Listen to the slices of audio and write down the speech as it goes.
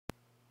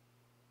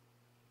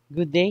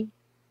Good day.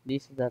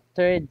 This is the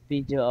third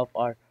video of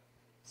our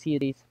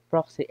series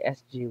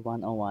ProxySG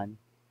 101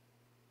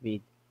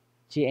 with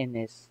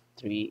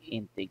GNS3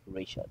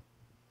 integration.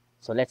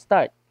 So let's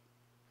start.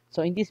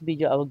 So in this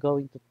video, I will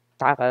going to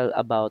tackle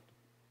about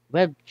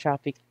web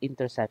traffic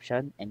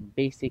interception and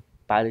basic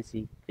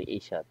policy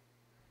creation.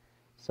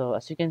 So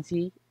as you can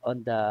see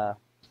on the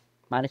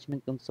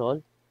management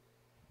console,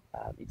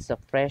 it's a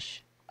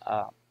fresh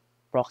uh,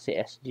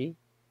 ProxySG.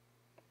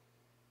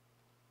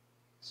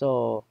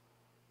 So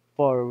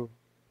for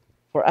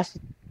for us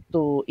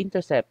to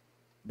intercept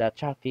the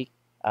traffic,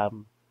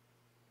 um,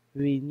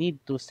 we need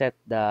to set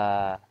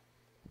the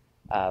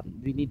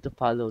we need to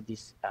follow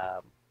this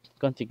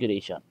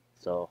configuration.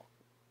 So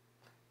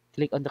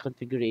click on the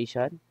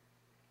configuration,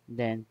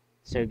 then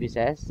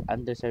services,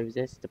 under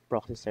services, the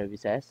proxy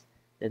services,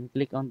 then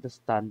click on the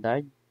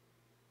standard,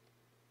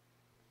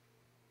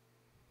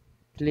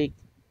 click,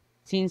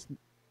 since,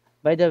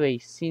 by the way,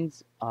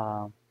 since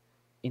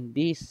in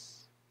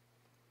this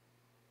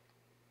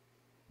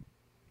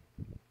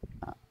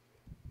uh,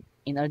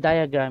 in our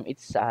diagram,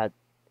 it's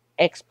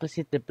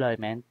explicit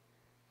deployment,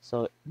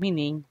 so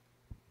meaning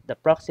the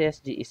proxy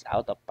SG is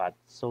out of path,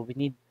 so we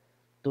need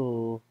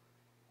to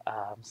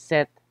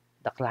set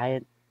the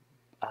client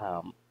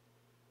um,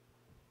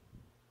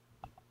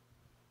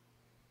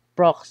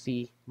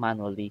 proxy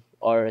manually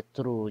or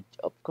through,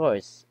 of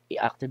course,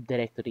 Active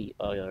Directory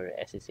or your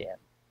SCCM.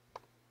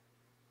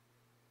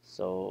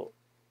 So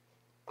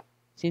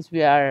since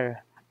we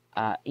are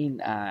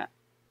in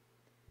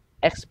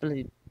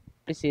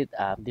explicit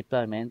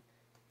deployment,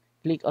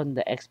 click on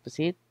the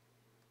explicit,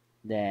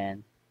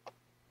 then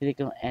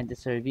click on end the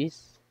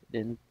service.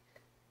 Then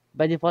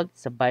by default,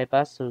 it's a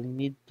bypass, so you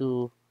need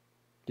to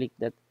click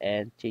that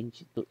and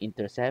change it to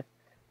intercept.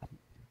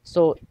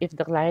 So if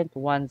the client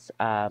wants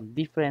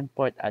different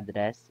port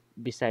address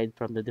beside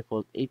from the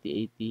default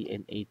 8080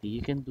 and 80,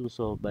 you can do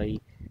so by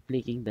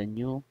clicking the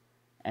new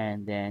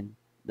and then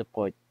the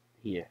port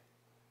here,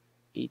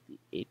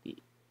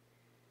 8080.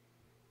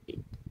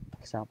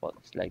 Example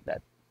is like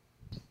that.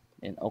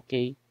 Then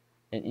OK,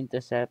 then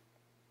intercept,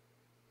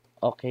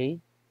 OK,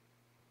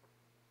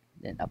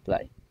 then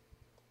apply.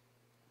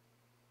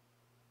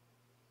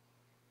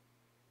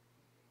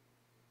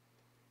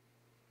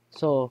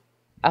 So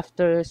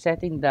after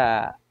setting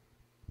the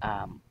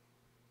um,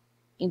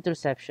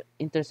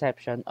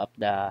 interception of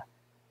the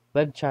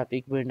web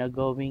traffic, we're now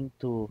going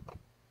to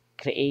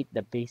create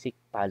the basic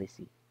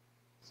policy.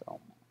 So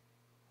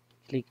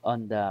click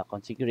on the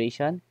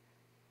configuration,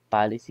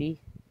 policy,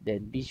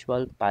 then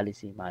visual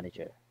policy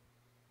manager.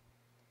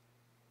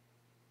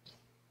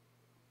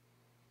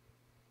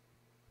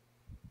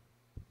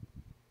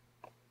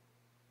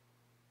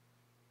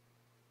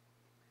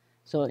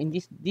 So in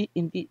this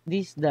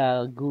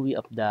the GUI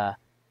of the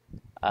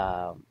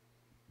um,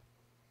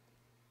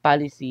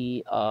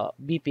 policy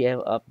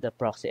BPM of the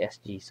proxy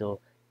SG. So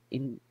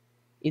in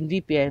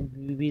VPN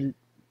we will,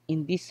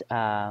 in this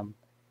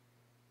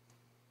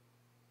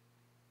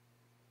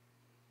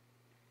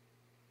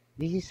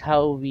this is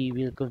how we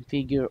will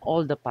configure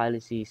all the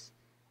policies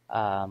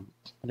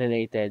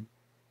related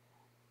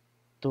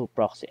to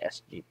proxy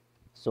SG.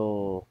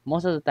 So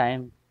most of the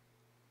time,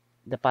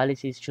 the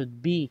policies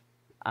should be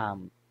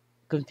um,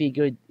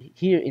 configured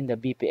here in the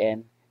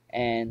VPN,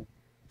 and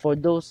for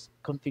those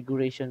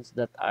configurations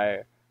that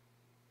are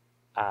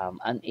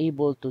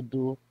unable to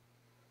do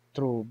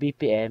through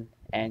VPN,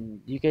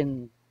 and you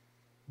can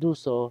do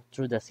so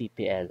through the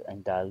CPL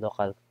and the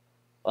local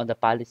on the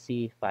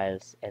policy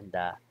files and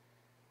the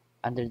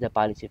under the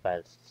policy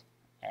files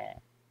and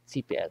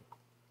CPL.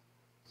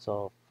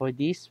 So for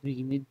this,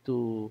 we need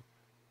to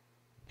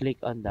click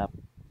on the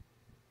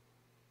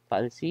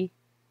policy,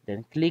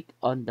 then click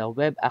on the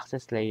web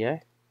access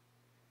layer,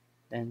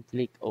 then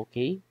click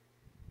OK.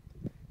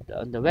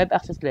 On the web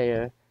access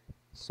layer,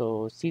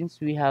 so since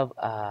we have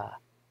an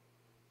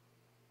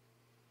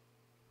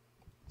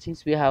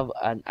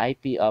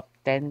IP of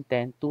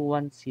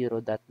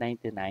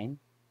 10.10.210.99,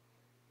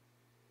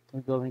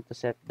 we're going to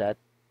set that,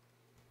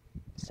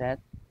 set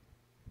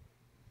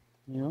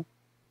new.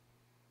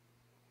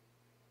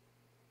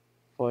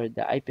 For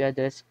the IP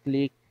address,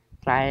 click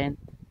client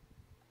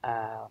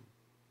um,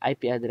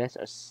 IP address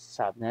or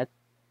subnet.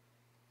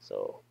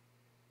 So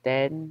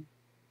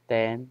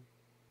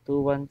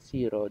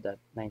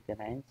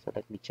 10.10.210.99. So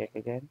let me check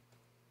again.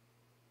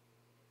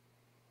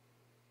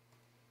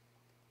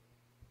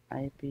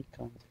 IP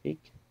config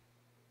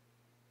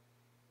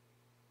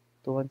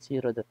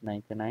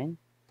 210.99.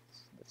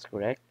 That's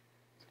correct.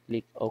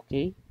 Click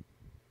OK,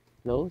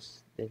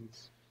 close.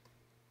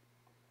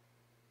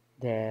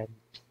 Then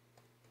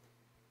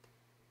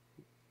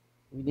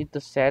we need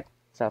to set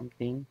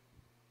something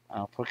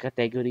for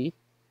category.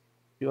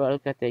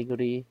 URL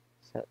category,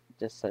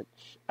 just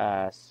such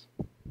as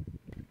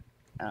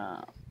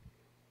uh,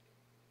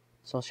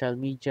 social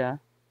media.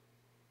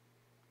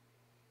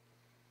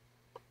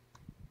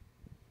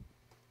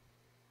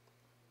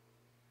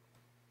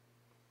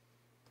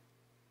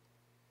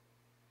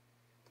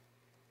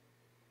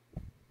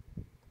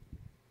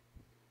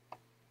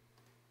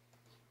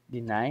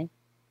 deny,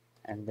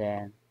 and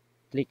then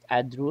click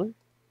add rule.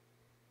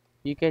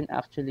 You can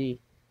actually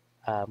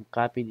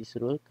copy this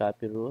rule,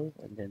 copy rule,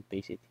 and then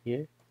paste it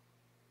here.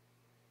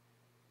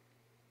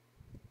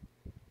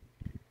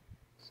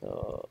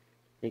 So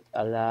click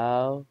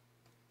allow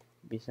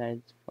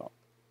besides from.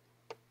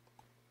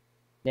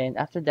 Then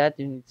after that,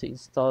 you need to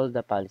install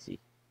the policy.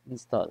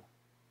 Install.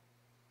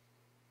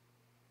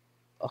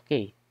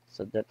 Okay,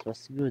 so that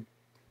was good.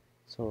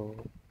 So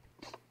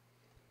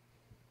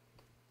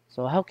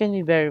how can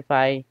we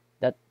verify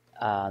that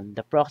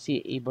the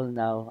proxy able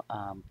now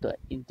to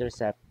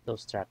intercept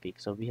those traffic?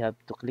 So we have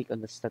to click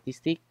on the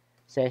statistic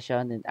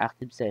session and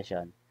active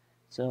session.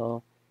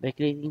 So by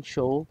clicking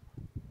show,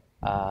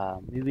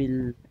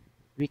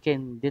 we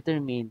can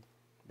determine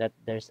that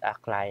there's a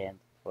client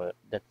for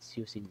that's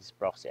using this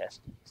proxy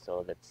SG.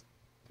 So let's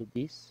do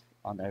this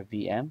on our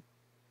VM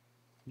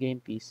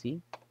game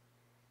PC.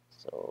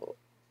 So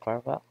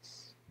Firewall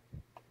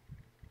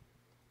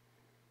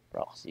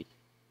proxy.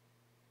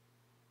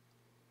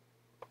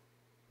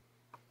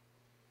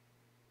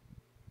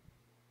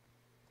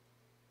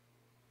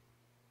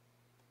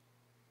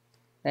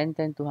 Ten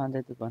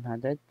 200 to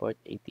 100 port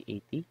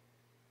 8080.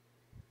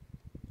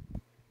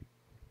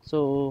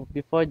 So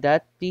before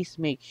that, please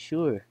make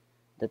sure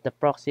that the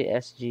proxy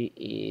SG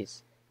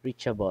is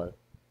reachable.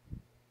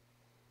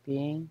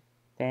 Ping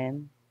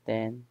 10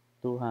 10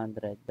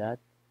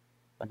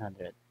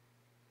 200.100.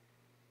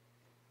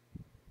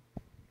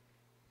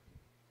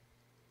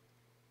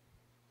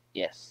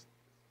 Yes.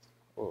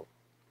 Oh,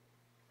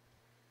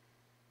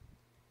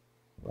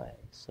 why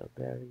so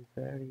very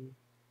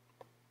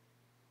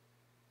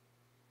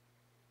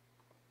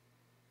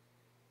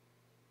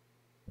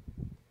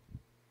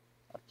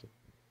okay.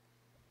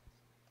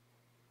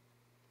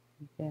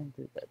 You can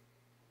do that.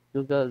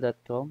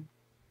 Google.com.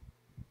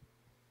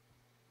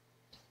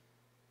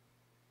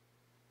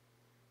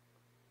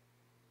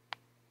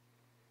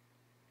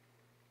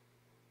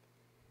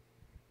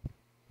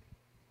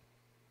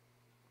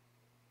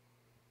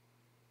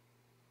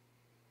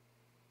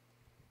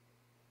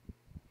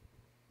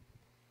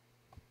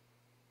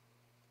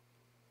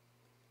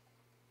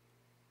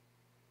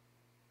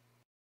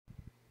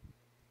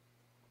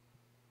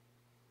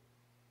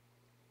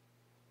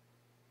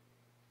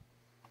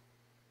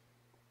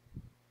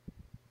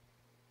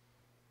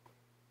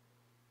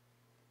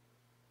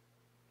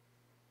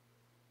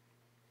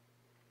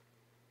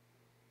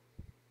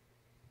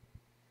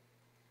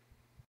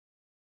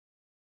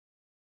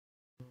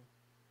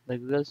 The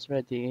Google's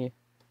already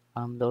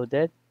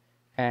loaded,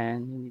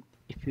 and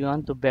if you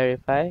want to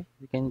verify,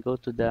 you can go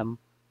to the um,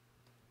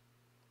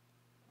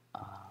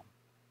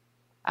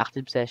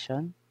 active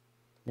session,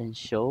 then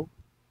show.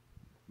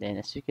 Then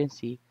as you can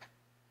see,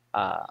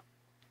 uh,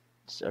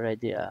 it's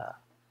already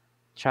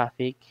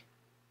traffic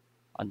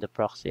on the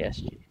proxy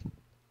SG.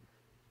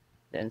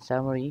 Then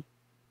summary.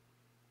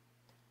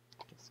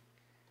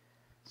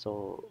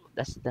 So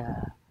that's the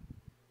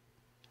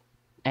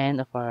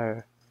end of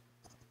our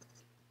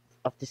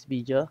of this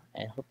video,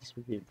 and I hope this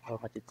will be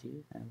informative to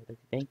you, and I would like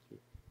to thank you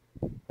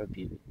for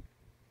viewing.